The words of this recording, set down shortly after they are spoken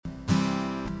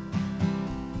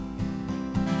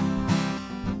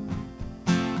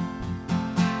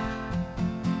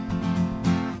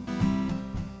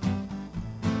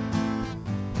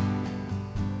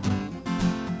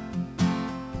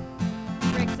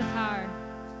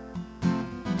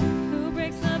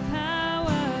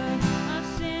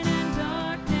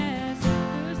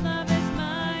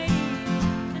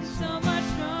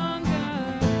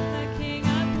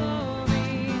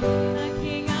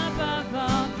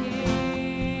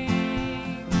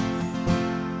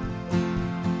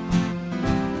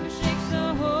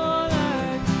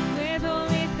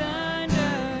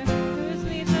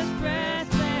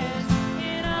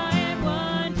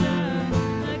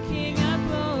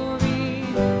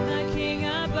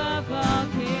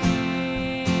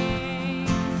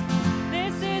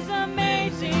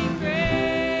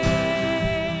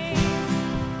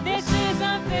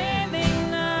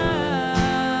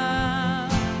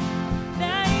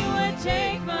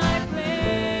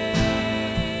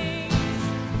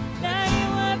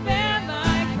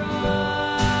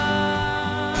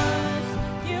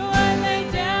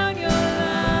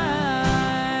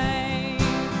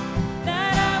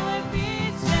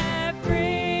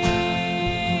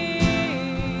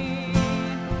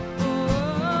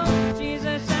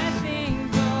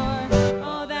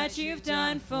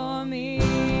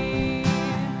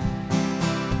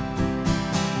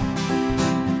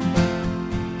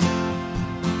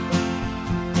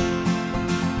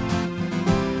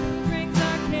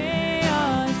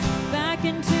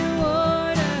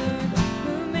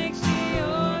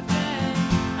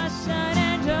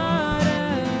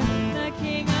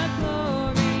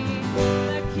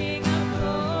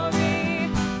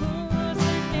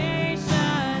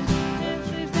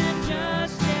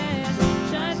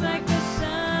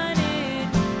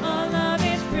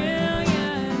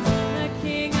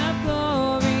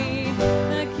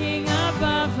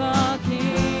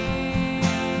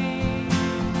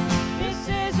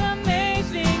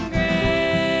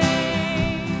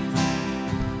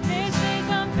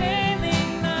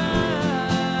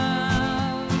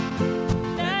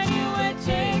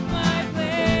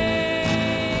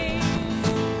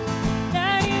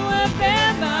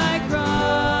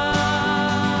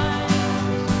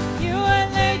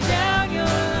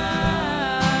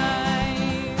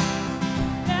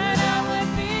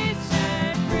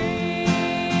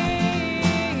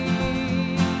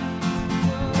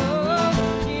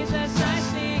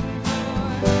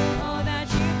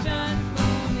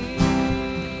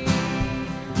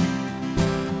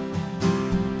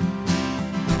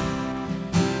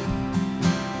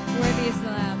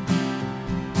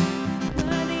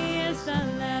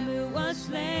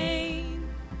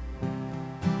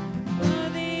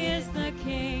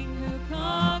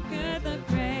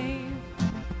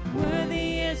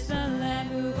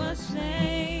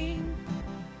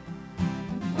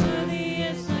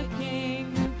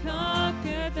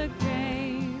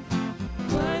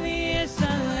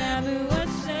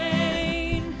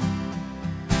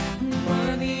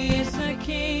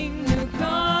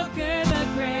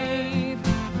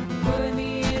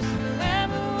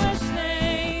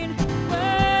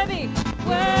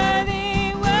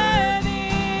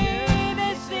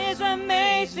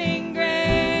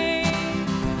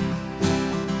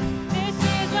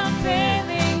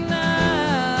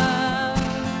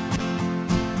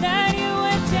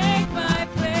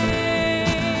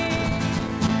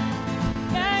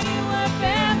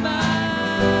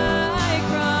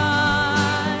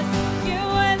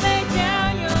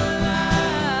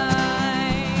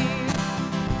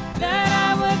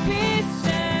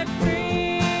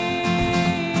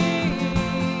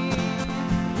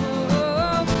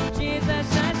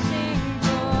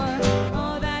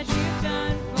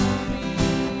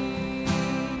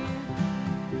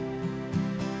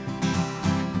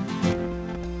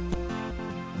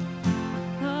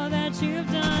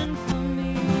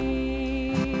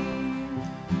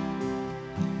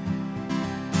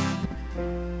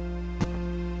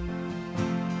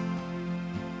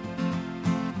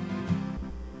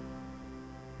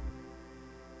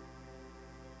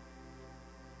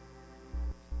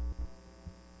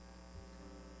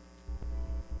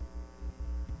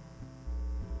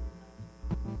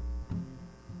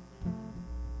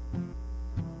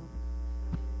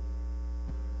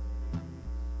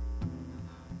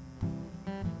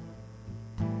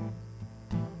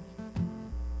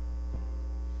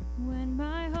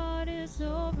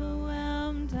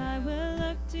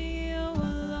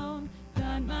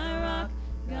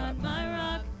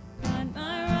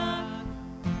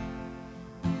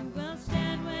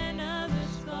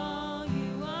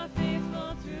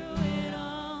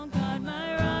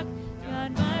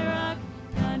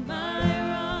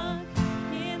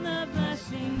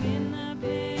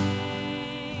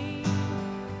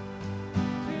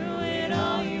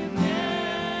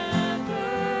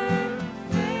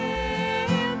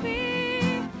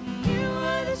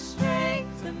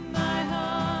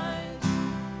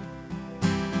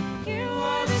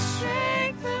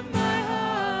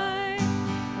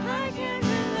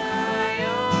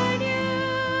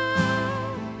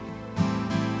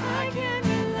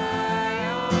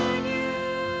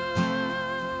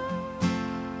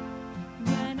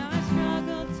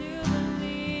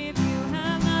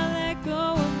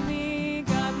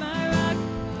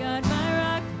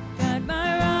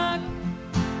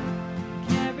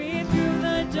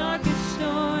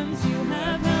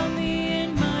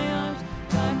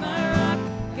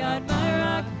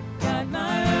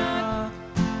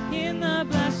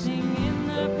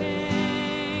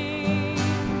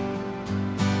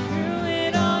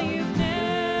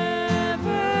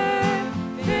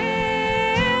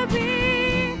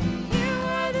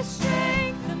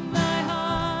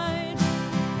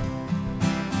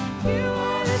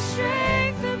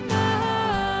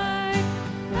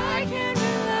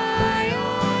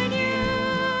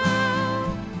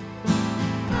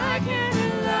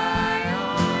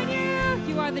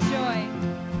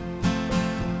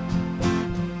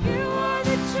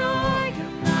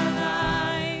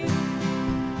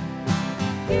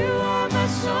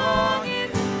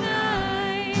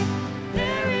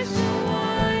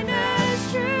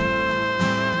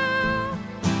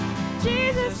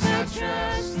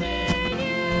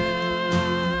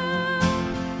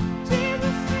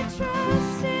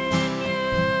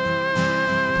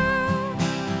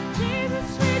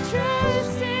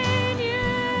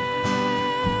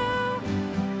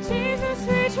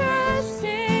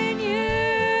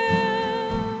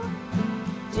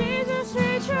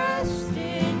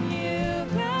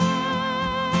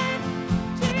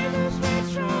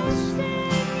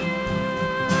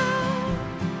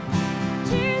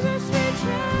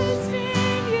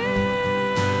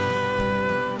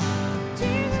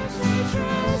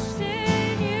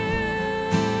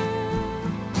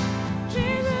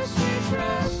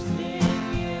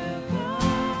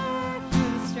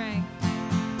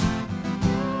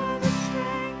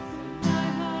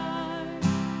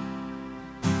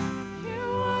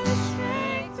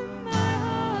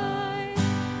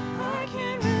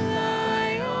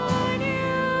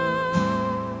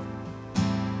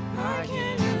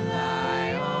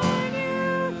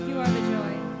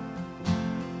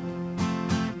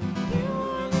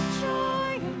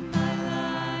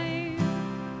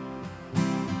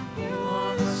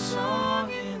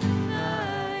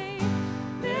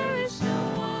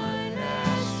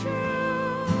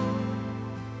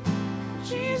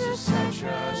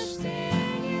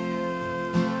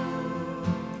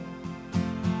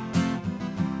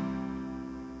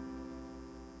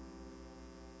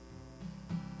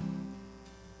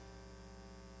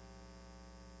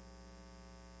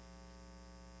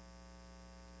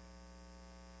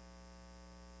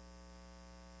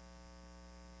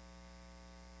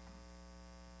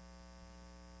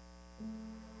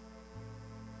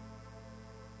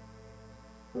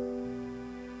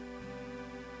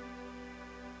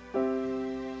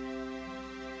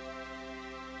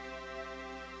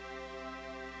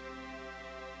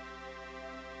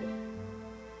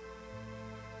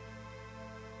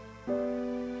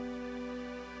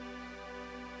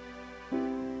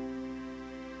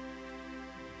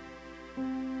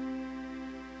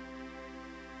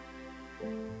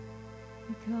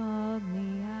called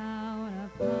me out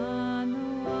upon the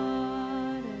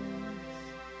waters,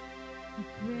 the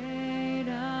great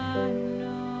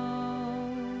unknown,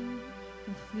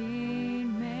 the feet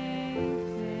may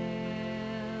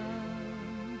fail.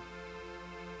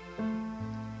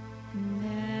 And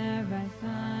there I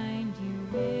find you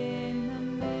in the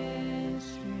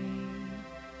mystery,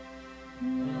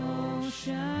 in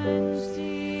oceans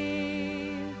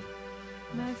deep,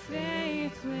 my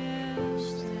faith will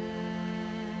stand.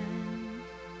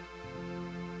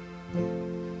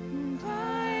 And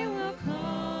I will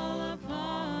call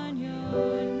upon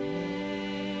your name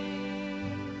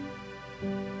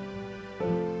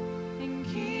and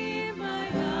keep my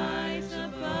eyes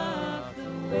above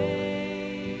the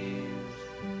waves.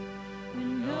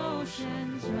 When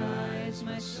oceans rise,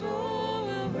 my soul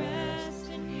will rest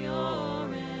in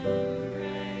your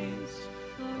embrace,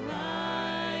 for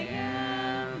I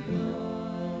am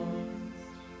yours,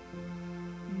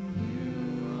 and you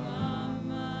are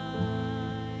mine.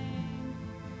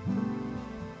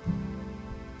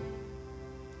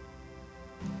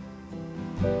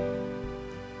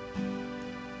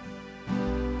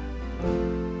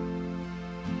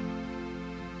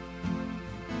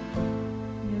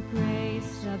 Your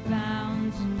grace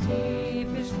abounds in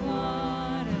deepest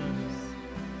waters.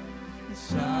 The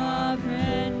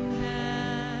sovereign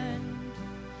hand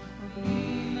will be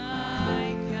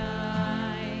my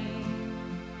guide.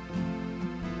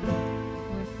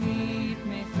 Where feet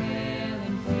may fail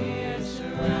and fear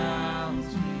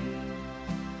surrounds me,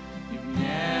 you've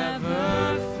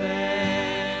never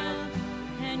failed,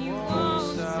 and you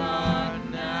won't start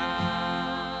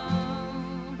now.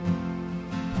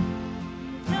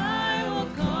 And I will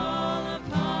call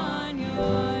upon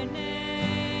your name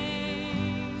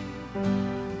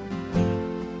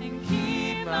and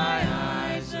keep my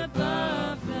eyes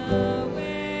above the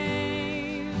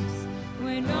waves.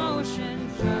 When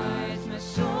oceans rise, my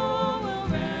soul will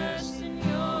rest in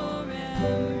your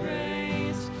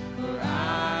embrace, for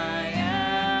I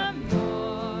am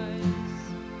yours.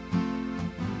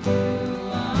 You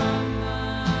are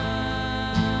mine.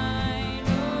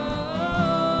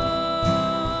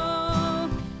 Oh,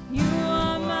 you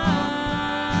are mine.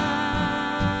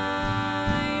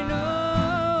 Oh,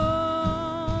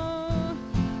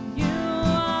 you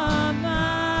are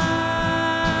mine.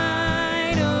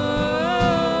 Oh,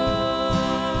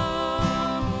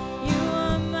 you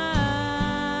are mine.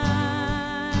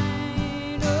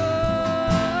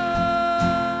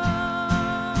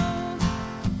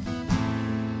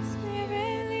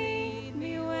 Spirit, lead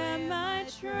me where my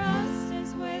trust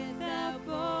is without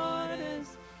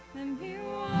borders. Let me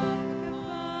walk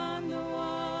upon the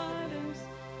waters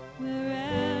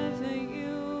wherever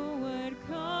you would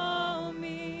call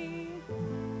me.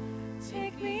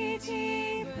 Take me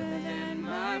deeper than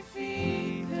my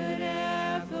feet could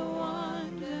ever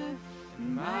wander,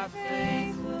 and my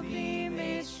faith will be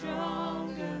made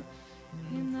stronger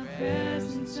in the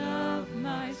presence of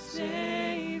my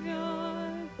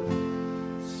Savior.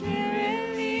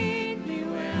 Spirit, lead me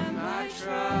where my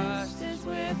trust is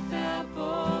without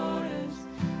borders.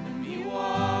 Let me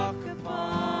walk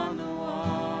upon the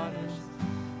waters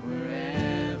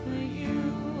wherever you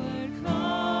would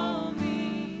call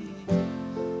me.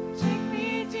 Take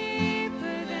me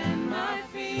deeper than my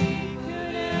feet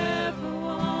could ever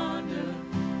wander.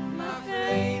 My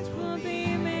faith will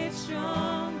be made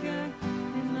stronger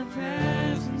in the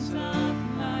presence of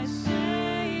my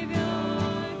Savior.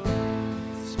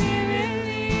 Spirit,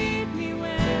 lead me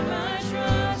where my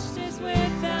trust is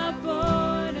without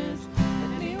borders.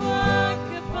 Let me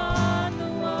walk upon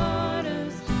the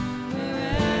waters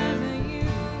wherever you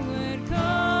would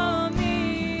call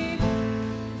me.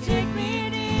 Take me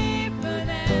deeper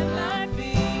than my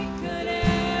feet could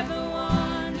ever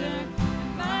wander.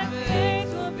 My faith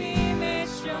will be made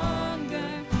stronger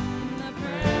in the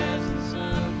presence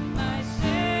of my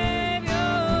Savior.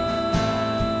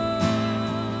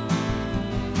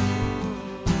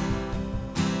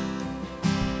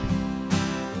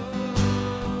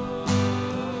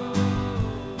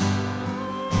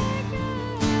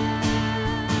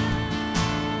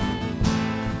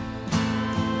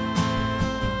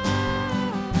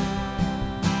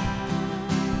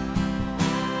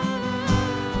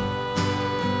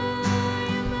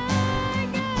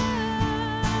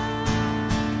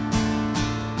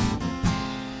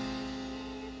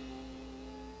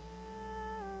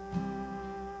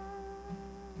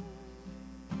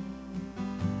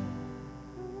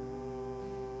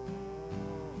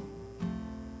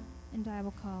 And I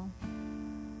will call.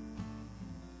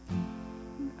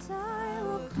 And I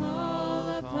will call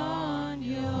upon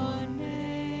your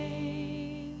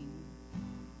name.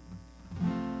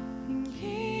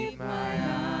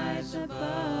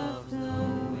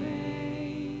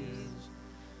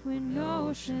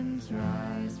 mountains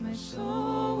rise, my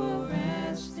soul will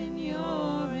rest in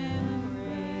your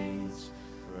embrace.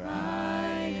 For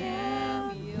I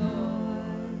am yours,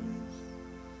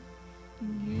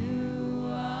 and you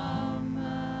are mine.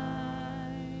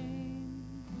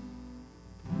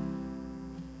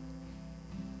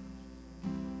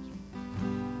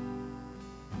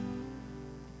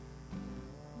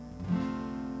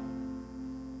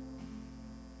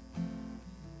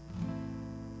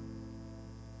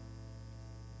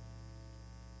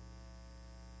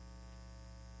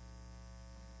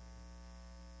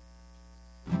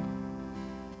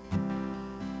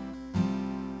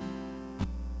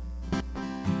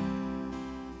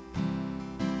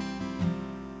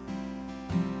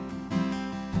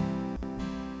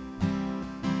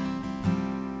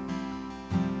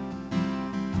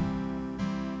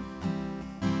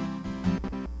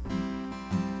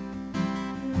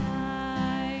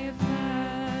 I've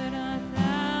heard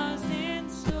 1,000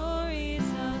 stories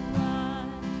of what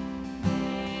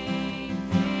they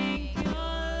think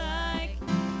you're like,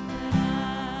 but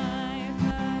I've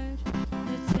heard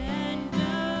the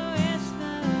tender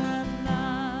whisper of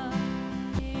love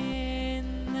in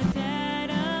the dead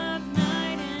of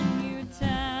night, and you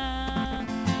tell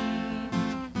me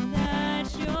that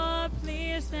you're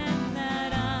pleased and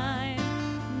that I'm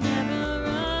never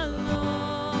alone.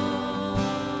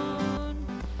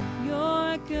 You're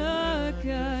a good,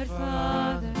 good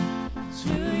Father. It's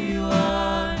who you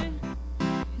are.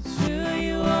 It's who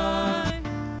you are.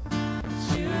 It's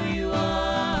who you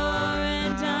are,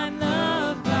 and I'm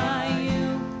loved by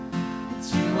you.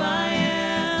 It's who I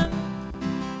am.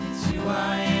 It's who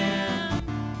I am.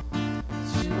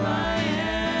 It's who I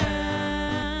am.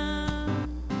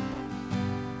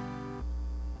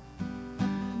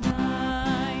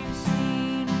 I've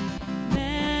seen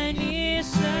many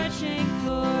searching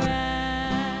for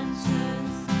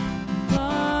answers,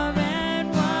 far and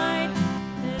wide,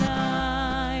 that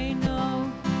I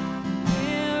know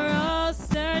we're all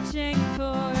searching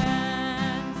for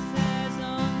answers.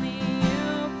 Only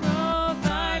you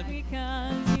provide,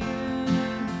 because you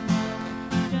know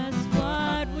just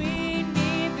what we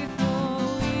need before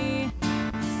we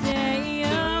say a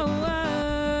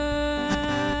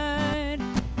word.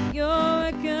 You're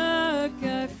a good,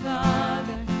 good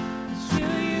Father. It's who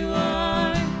you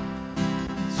are.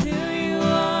 It's who you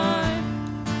are.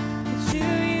 It's who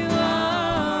you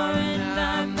are, and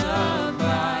I'm loved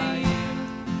by you.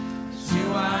 It's who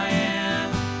I am.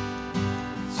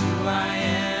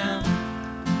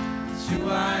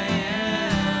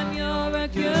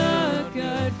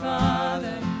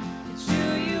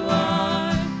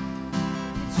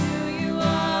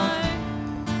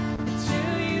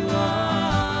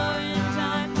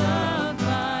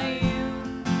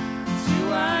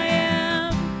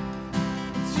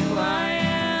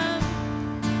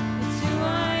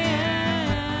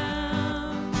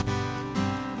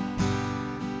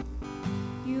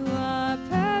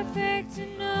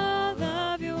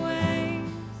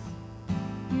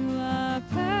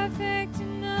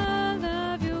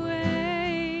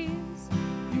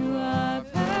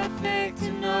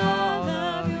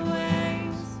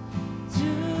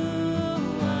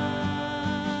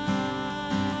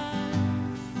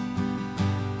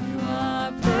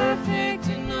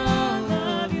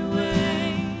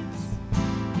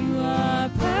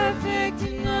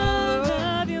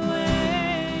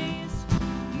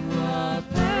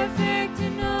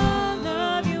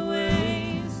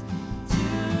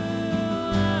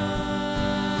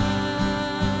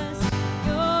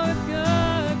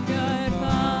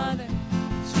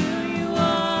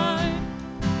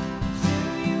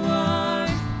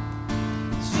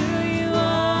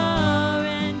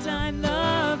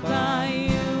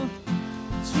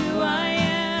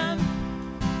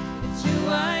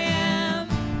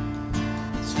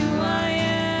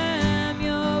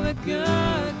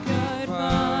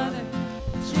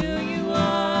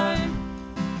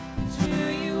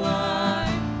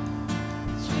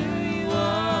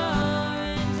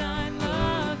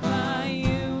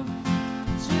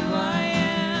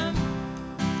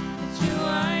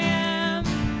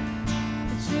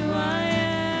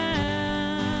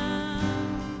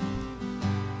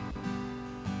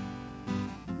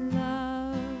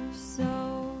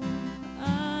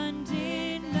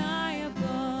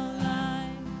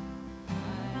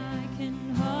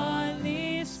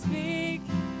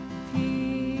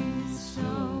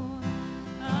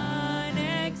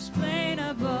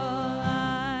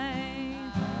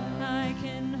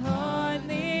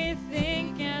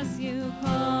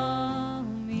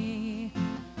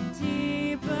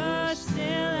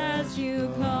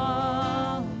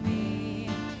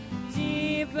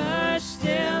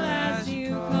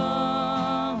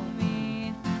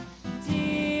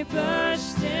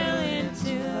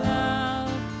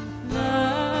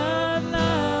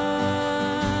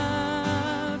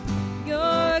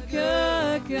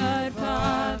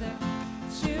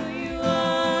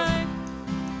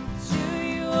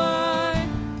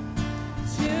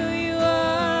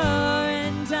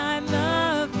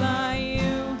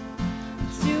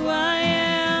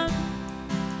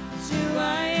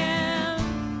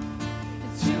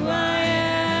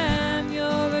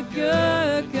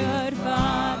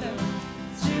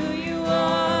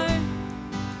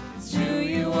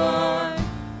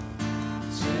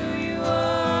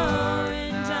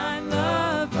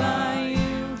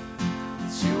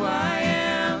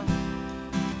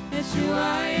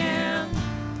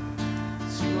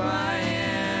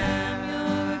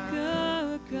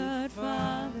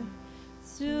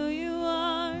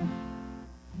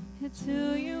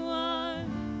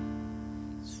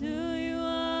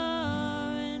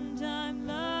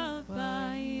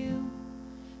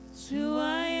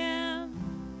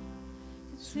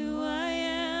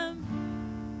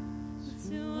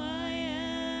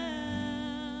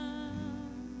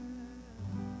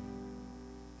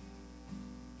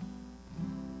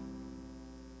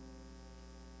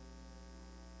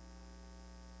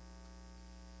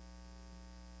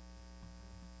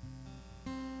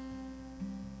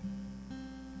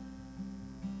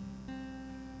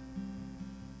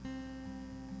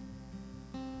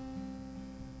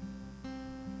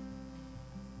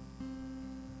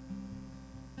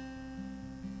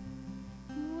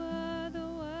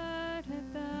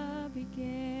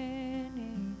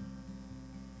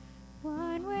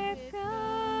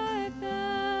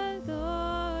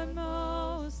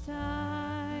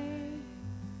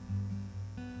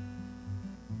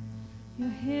 your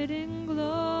hidden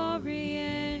glory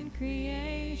in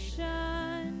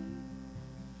creation,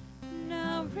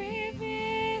 now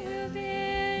revealed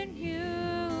in you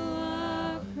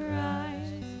are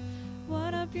Christ.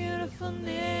 What a beautiful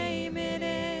name it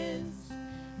is.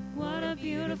 What a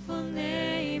beautiful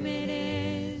name it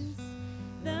is.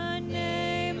 The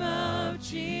name of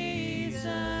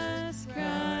Jesus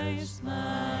Christ,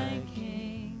 my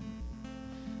King.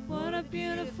 What a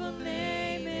beautiful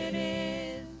name it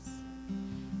is.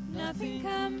 Nothing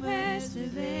compares to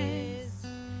this.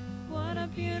 What a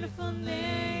beautiful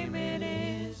name it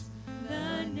is.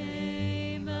 The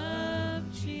name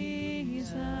of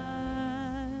Jesus.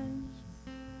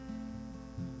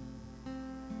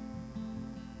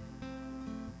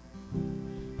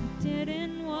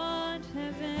 Didn't want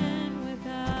heaven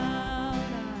without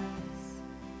us,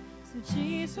 so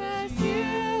Jesus,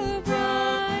 you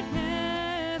brought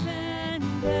heaven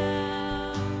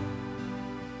down.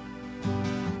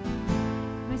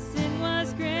 My sin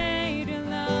was great, your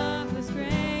love was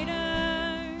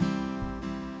greater.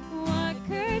 What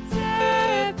could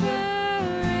separate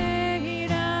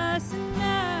us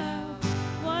now?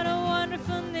 What a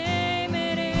wonderful name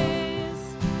it is.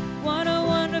 What a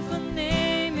wonderful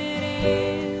name it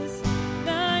is.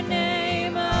 The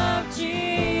name of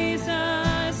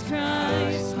Jesus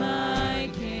Christ, my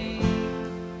King.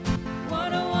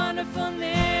 What a wonderful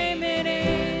name it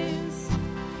is.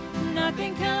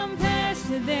 Nothing compares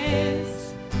to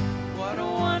this. What a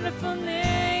wonderful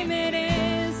name it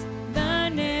is. The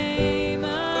name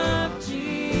of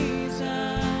Jesus.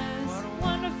 What a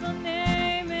wonderful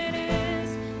name it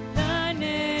is. The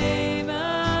name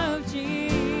of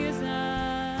Jesus.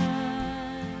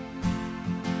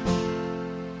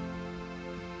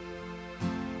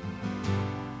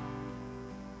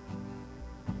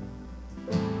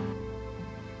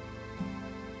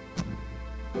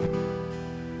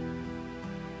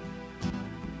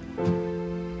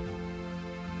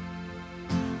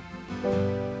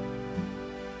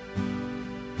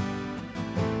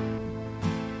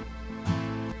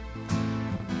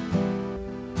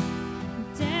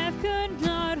 Death could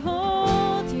not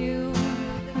hold you,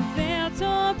 the veil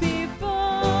tore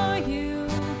before you.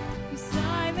 You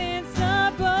silenced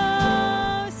the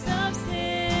boast of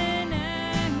sin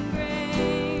and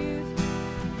grave.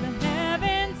 The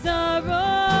heavens are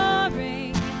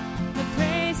roaring, the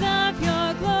praise of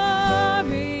your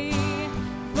glory.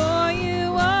 For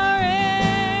you are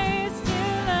raised to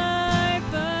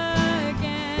life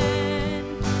again.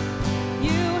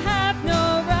 You have no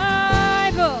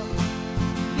rival.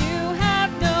 You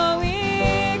have no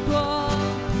equal,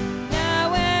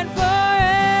 now and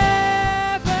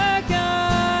forever,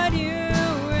 God, you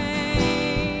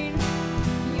reign.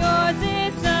 Yours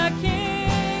is the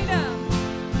kingdom,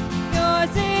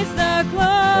 yours is the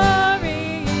glory,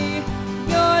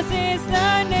 yours is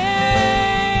the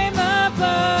name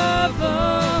above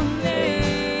all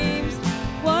names.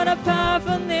 What a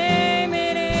powerful name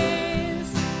it is.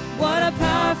 What a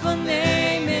powerful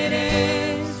name it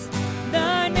is.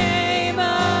 The name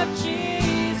of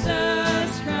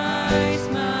Jesus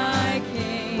Christ, my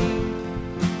King.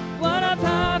 What a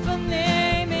powerful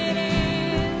name it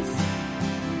is.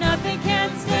 Nothing can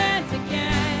stand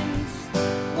against.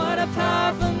 What a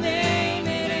powerful name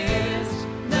it is.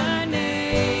 The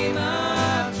name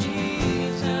of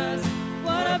Jesus.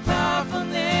 What a powerful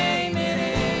name it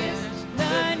is.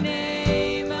 The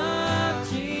name of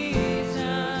Jesus.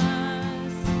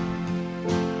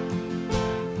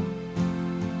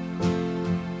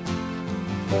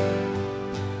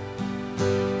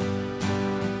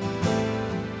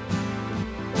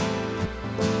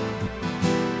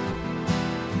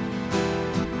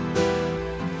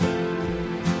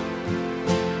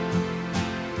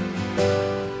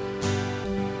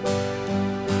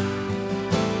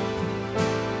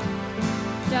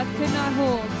 Death could not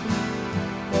hold you.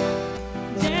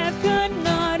 Death could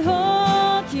not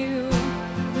hold you.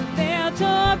 The veil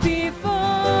tore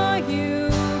before you.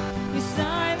 You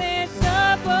silenced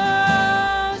the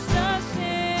boast of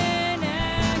sin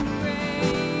and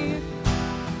grave.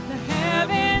 The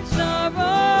heavens are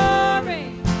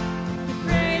roaring, the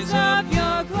praise of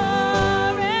your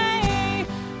glory.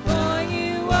 For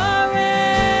you are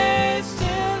raised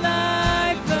to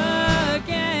life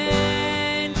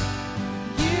again.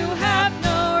 You have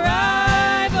no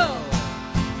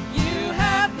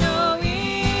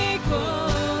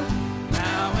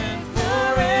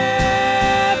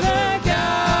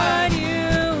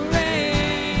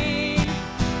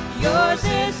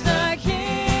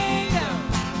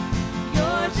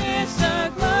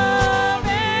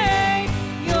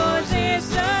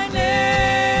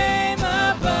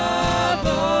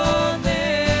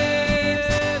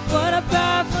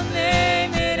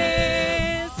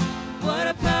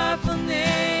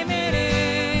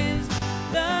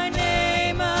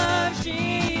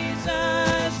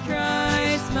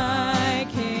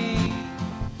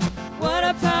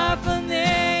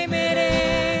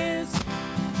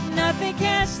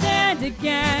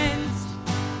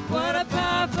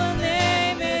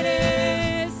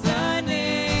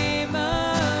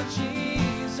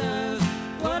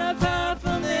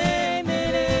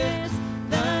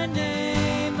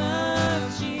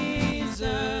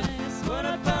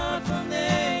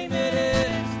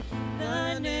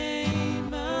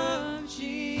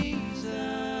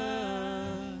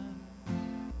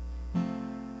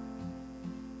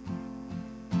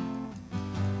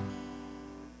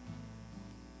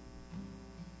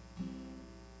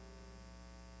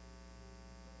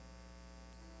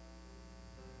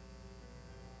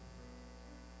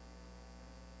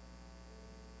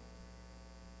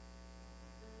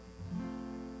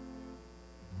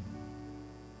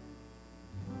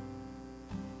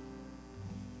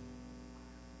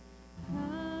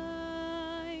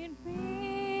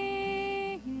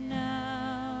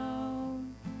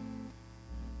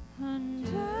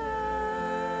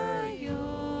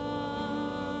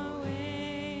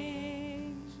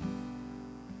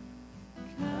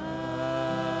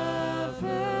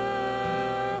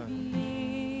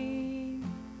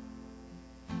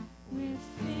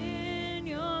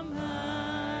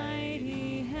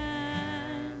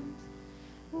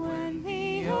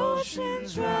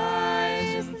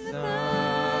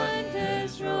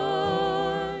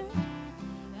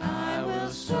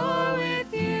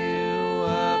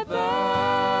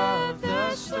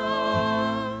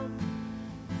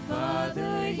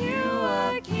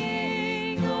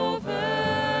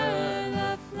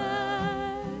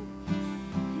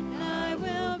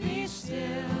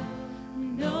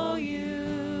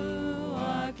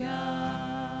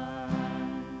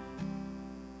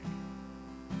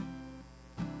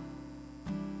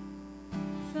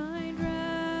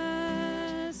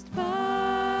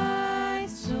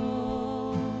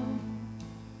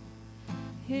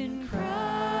in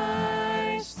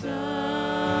Christ alone.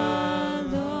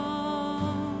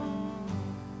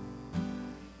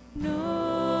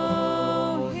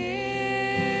 Know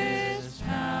His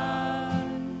power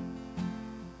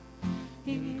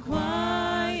in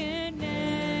quietness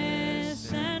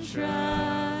and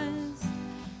trust.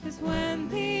 'Cause when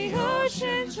the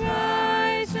oceans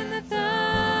rise and the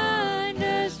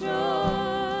thunders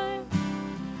roar,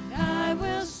 I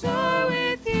will soar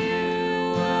with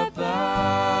you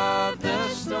above the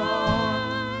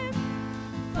storm.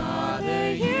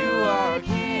 Father, you are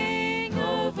King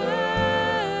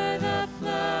over the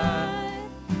flood,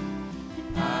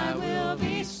 and I will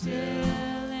be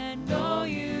still and know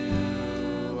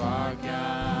you are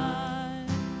God.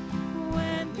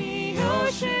 When the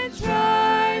oceans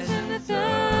rise and the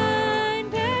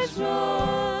thunders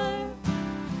roar,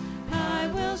 I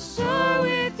will soar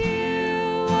with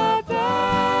you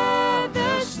above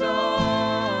the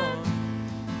storm.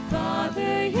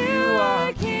 Father, you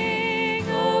are King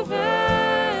over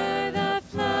the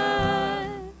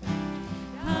flood.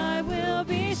 I will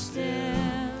be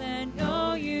still and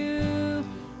know you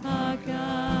are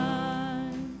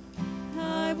God.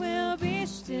 I will be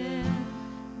still,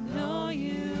 know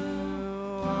you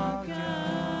are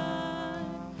God.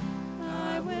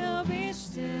 I will be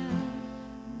still,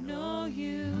 know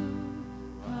you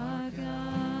are God.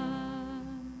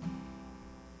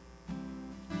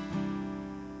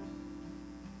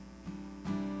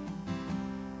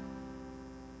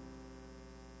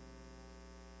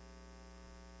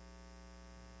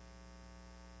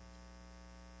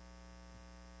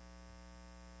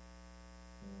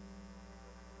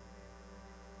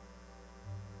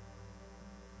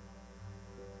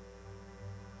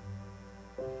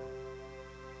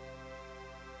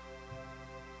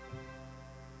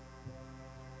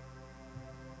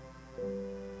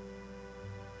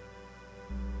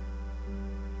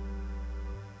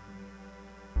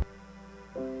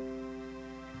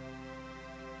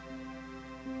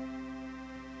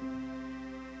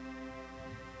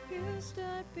 You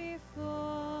stood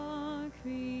before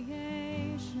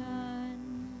creation,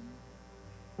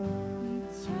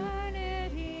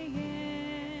 eternity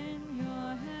in your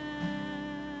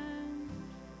hand.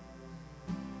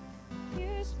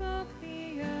 You spoke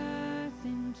the earth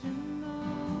into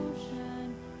motion,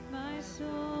 my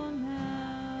soul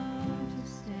now to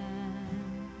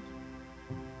stand.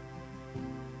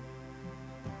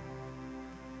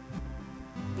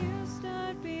 You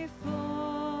stood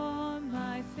before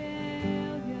my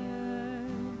failure,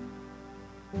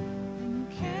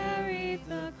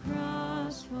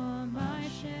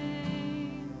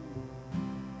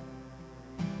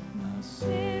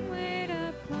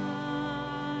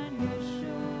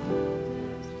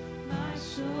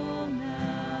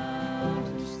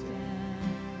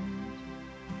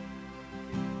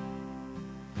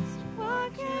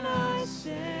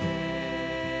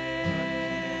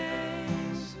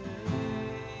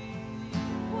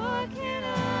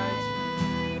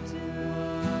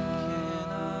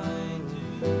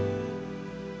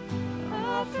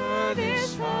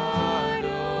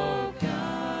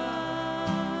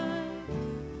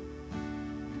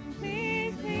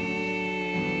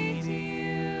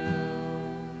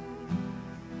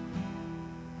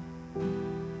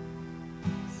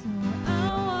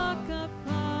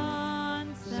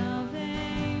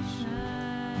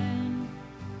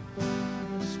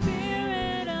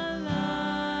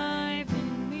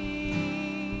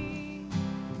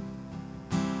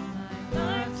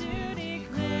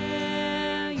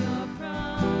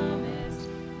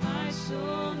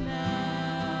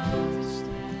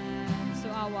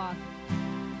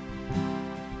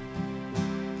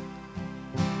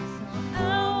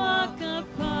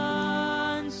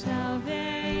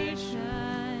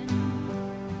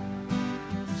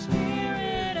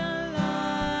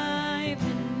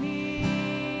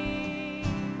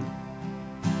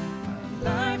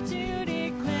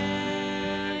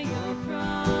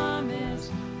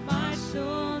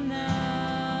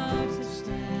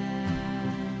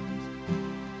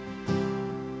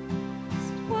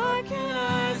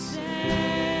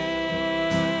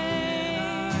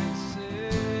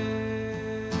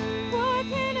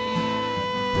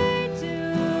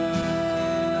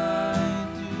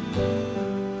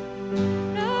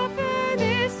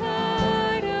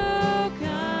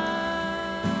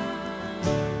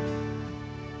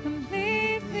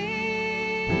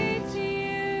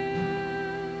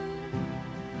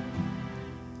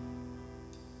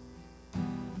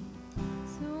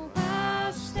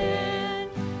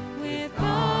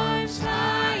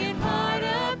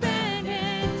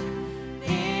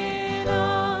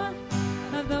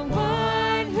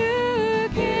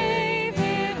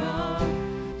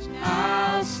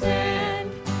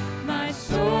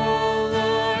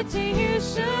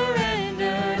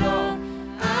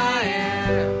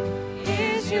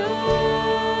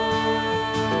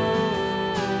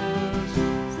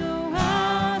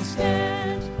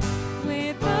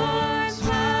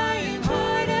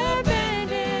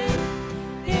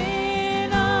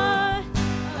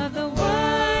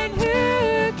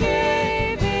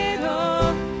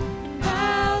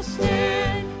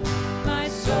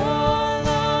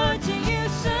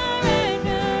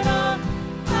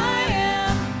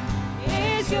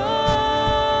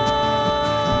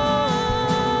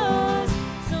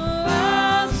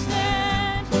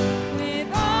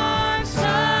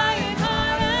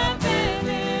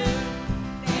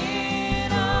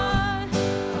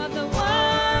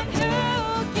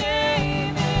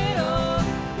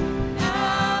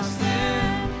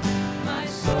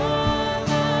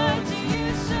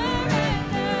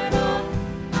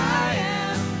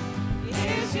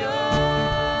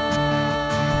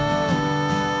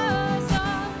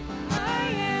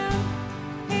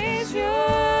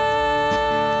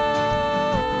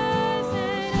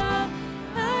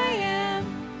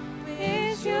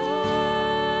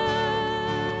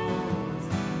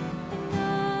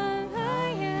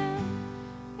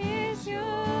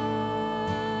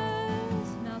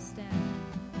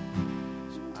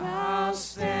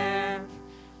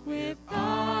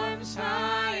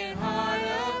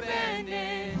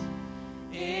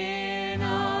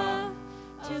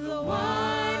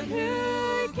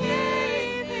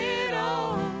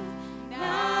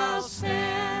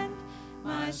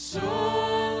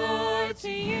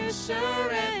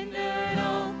 surrendered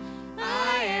all.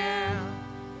 I am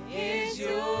is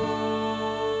yours.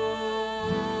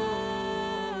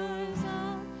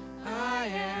 All I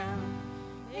am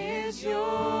is yours.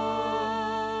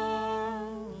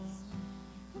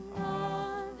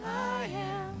 All I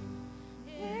am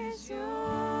is yours.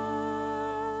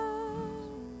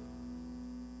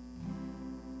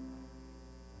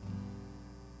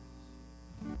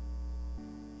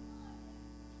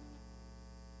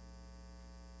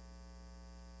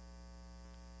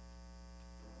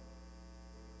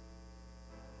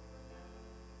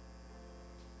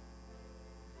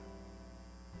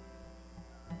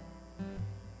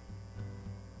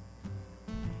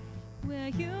 Where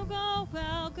you go,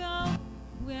 I'll go.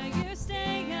 Where you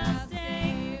stay, I'll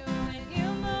stay. When you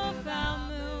move, I'll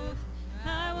move.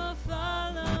 I will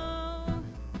follow.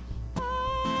 Oh,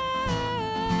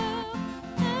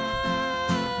 oh, oh.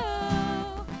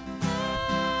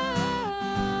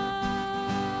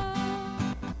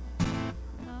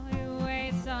 All your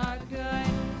ways are good.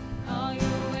 All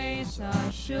your ways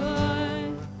are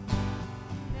sure.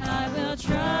 I will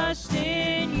trust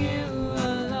in you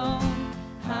alone.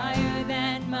 Higher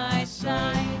than my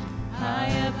sight, high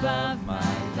above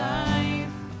my life.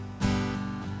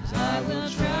 I will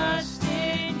trust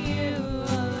in you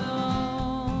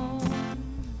alone.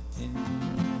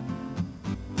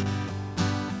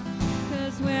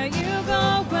 'Cause where you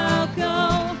go, I'll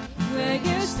go. Where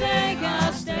you stay,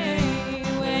 I'll stay.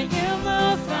 When you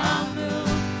move, I'll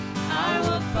move. I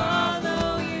will follow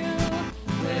you.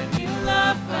 When you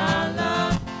love, I'll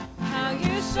love. How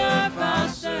you serve, I'll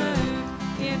serve.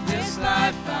 If this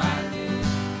life I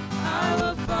lose, I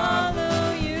will follow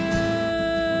you.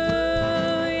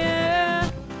 Yeah,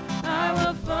 I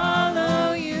will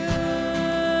follow you.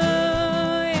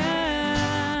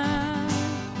 Yeah.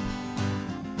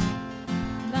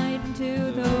 Light into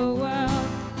the world,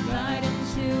 light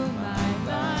into my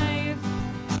life.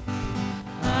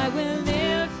 I will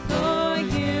live for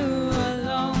you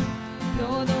alone.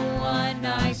 You're the one I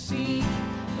seek,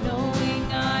 knowing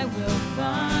I will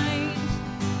find.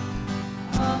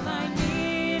 All I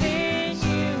need is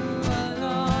you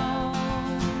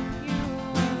alone, you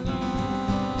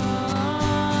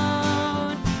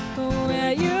alone.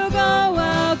 Where you go,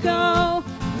 I'll go.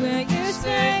 Where you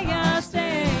stay, I'll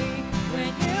stay.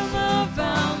 When you move,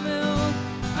 I'll move.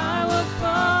 I will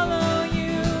follow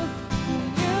you. Whom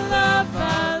you love,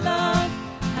 I love.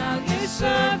 How you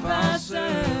serve, I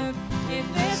serve. If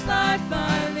this life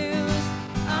I lose,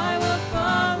 I will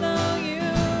follow you.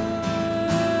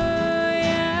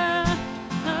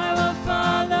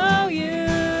 Follow you,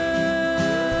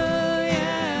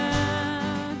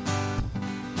 yeah.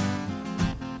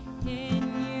 In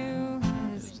you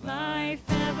is life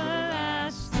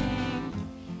everlasting.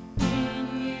 In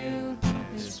you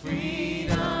is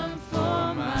freedom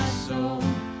for my soul.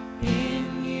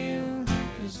 In you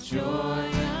is joy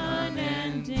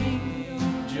unending,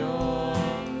 joy.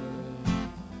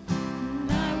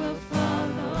 And I will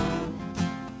follow.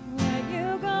 Where you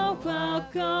go, I'll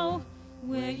go.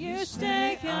 Where you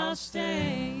stay, I'll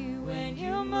stay. When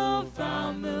you move,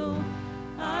 I'll move.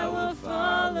 I will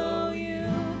follow you.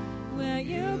 Where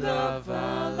you love,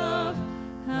 I'll love.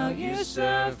 How you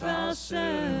serve, I'll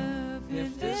serve.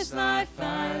 If this life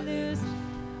I lose,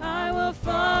 I will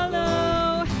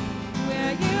follow.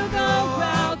 Where you go,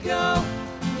 I'll go.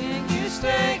 When you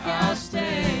stay, I'll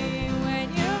stay. When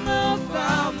you move,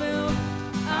 I'll move.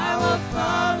 I will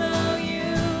follow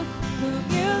you. Whom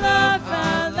you love,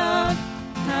 I love.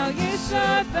 How you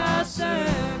serve, I'll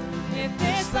serve. If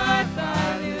this life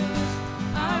I lose,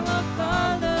 I will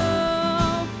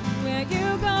follow. Where you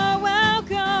go, I'll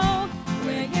go.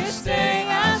 Where you stay,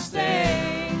 I'll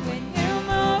stay. When you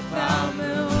move, I'll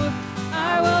move. I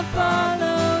will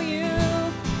follow you.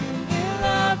 Whom you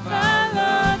love, I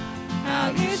love. How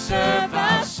you serve,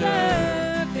 I'll serve.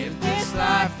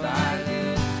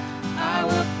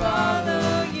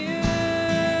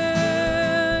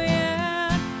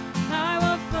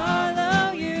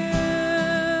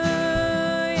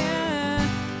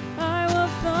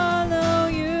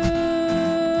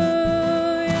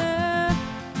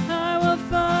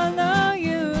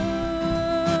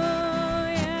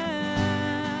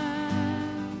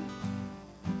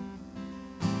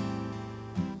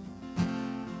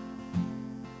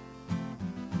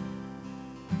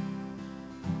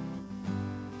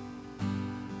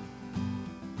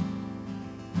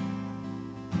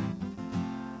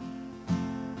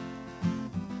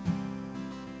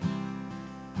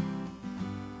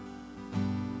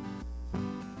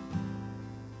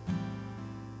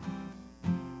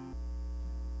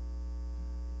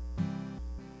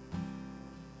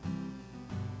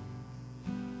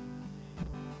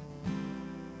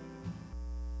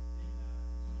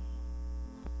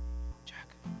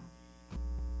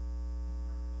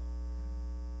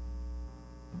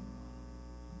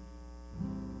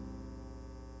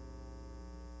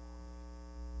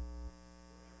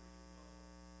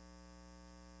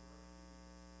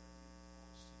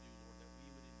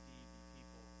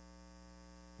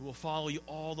 will follow you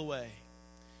all the way.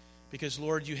 Because,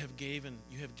 Lord, you have given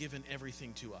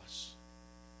everything to us.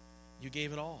 You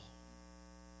gave it all.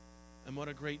 And what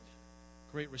a great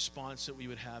response that we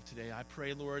would have today. I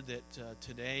pray, Lord, that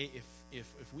today,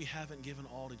 if we haven't given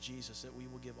all to Jesus, that we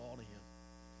will give all to him.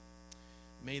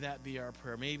 May that be our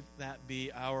prayer. May that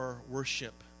be our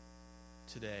worship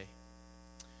today.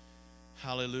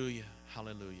 Hallelujah.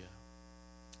 Hallelujah.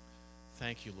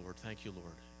 Thank you, Lord. Thank you,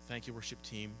 Lord. Thank you, worship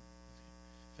team.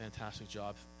 Fantastic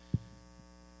job.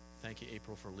 Thank you,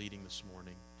 April, for leading this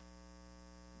morning.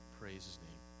 Praise his name.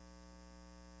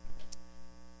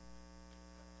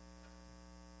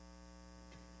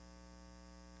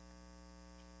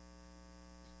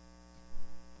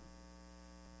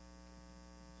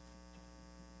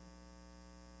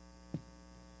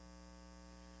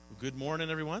 Good morning,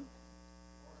 everyone.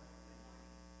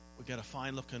 We got a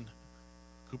fine-looking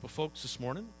group of folks this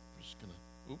morning. I'm just gonna.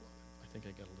 I think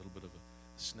I got a little bit of a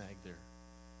snag there.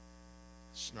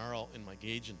 Snarl in my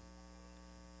gauging.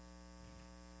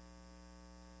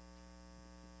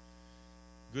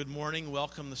 Good morning.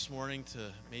 Welcome this morning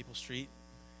to Maple Street,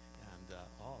 and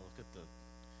look at the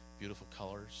beautiful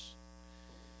colors.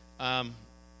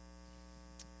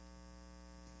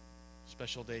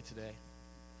 Special day today.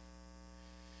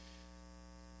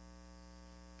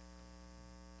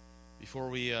 Before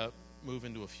we move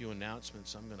into a few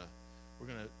announcements, we're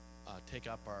gonna take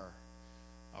up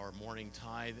our morning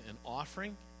tithe and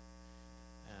offering,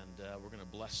 and we're gonna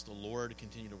bless the Lord,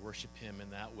 continue to worship him in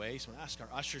that way. So I'm gonna ask our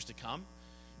ushers to come,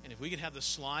 and if we could have the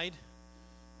slide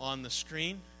on the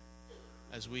screen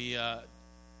as we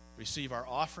receive our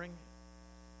offering,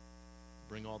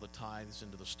 bring all the tithes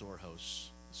into the storehouse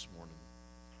this morning.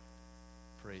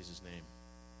 Praise his name.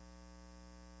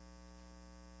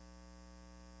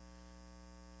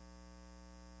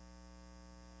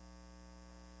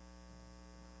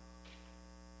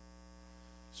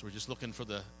 So we're just looking for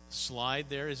the slide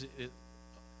there. It's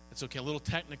okay. A little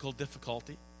technical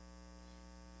difficulty,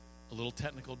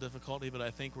 but I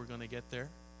think we're going to get there.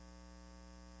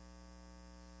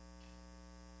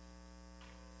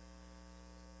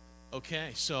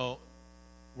 Okay, so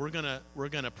we're gonna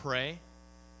pray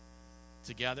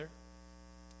together,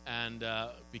 and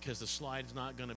because the slide's not going to